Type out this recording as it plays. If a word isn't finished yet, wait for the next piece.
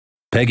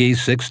Peggy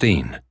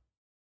 16.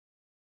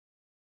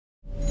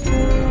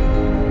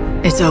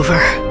 It's over.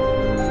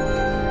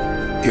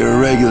 You're a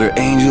regular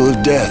angel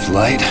of death,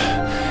 Light.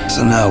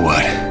 So now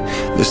what?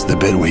 This is the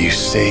bit where you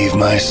save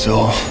my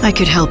soul? I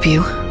could help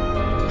you,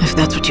 if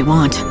that's what you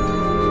want.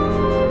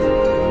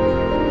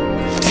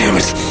 Damn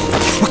it!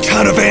 What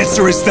kind of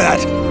answer is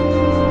that?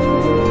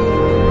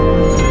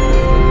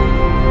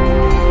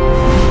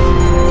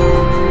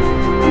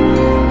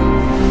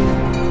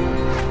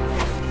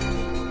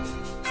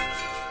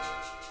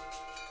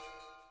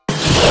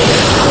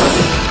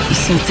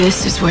 So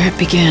this is where it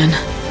began.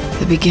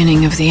 The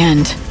beginning of the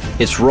end.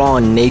 It's raw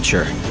in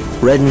nature,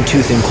 red in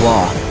tooth and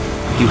claw.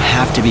 You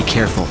have to be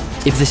careful.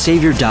 If the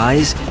Savior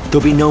dies,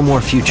 there'll be no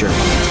more future.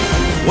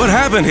 What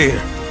happened here?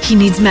 He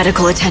needs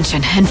medical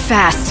attention, and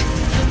fast.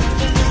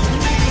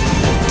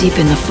 Deep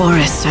in the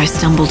forest, I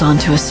stumbled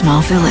onto a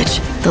small village,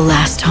 the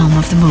last home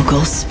of the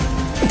Mughals.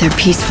 Their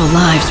peaceful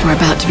lives were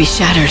about to be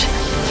shattered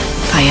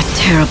by a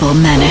terrible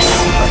menace.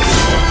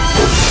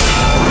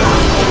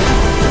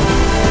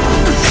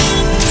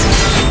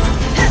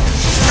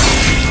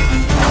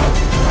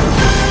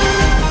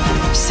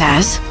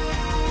 Saz?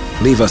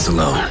 Leave us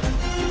alone.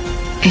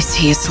 Is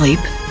he asleep?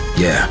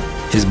 Yeah,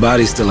 his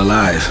body's still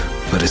alive,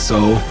 but his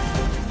soul,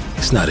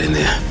 it's not in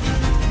there.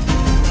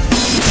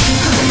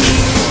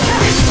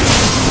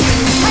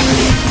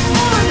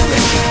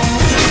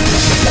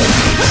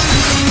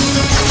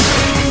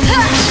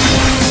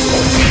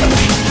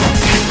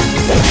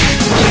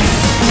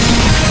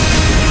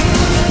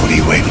 What are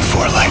you waiting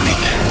for, Lightning?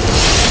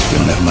 You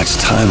don't have much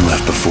time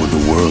left before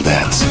the world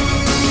ends.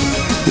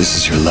 This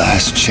is your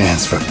last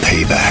chance for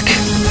payback.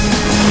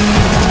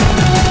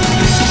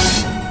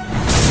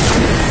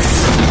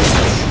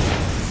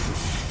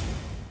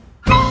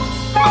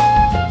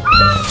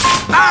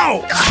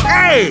 Ow!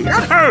 Hey,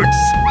 that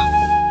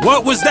hurts!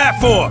 What was that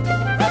for?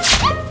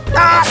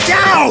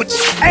 Ah, ouch!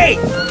 Hey!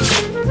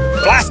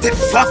 Blasted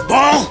fluff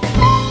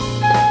ball!